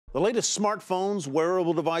The latest smartphones,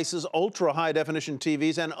 wearable devices, ultra-high-definition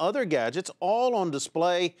TVs, and other gadgets all on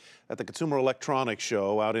display at the Consumer Electronics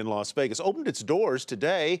Show out in Las Vegas. Opened its doors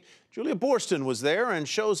today. Julia Boorstin was there and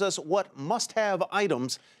shows us what must-have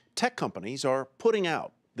items tech companies are putting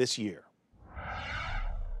out this year.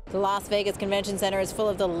 The Las Vegas Convention Center is full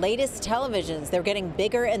of the latest televisions. They're getting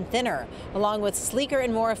bigger and thinner, along with sleeker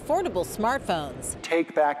and more affordable smartphones.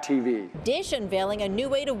 Take back TV. Dish unveiling a new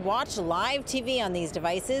way to watch live TV on these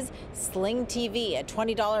devices. Sling TV, a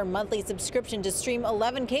 $20 monthly subscription to stream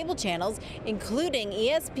 11 cable channels, including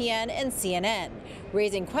ESPN and CNN,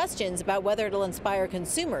 raising questions about whether it'll inspire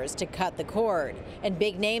consumers to cut the cord. And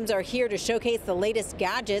big names are here to showcase the latest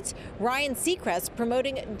gadgets. Ryan Seacrest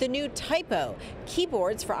promoting the new Typo,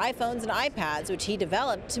 keyboards for iPhones and iPads, which he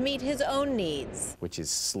developed to meet his own needs. Which is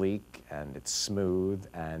sleek and it's smooth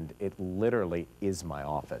and it literally is my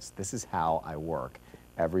office. This is how I work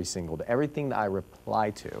every single day. Everything that I reply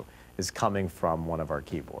to is coming from one of our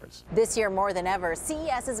keyboards. This year more than ever,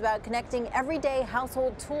 CES is about connecting everyday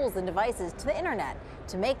household tools and devices to the internet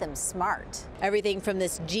to make them smart. Everything from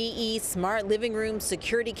this GE smart living room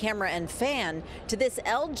security camera and fan to this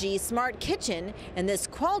LG smart kitchen and this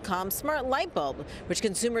Qualcomm smart light bulb, which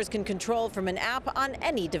consumers can control from an app on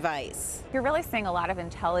any device. You're really seeing a lot of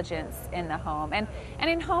intelligence in the home and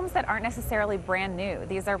in homes that aren't necessarily brand new.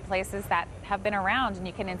 These are places that have been around and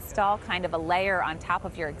you can install kind of a layer on top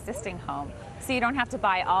of your existing home, so you don't have to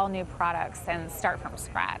buy all new products and start from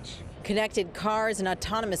scratch. Connected cars and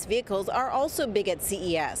autonomous vehicles are also big at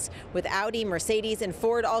CES, with Audi, Mercedes, and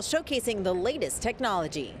Ford all showcasing the latest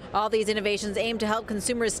technology. All these innovations aim to help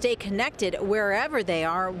consumers stay connected wherever they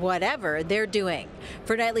are, whatever they're doing.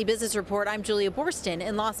 For Nightly Business Report, I'm Julia Boorstin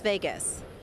in Las Vegas.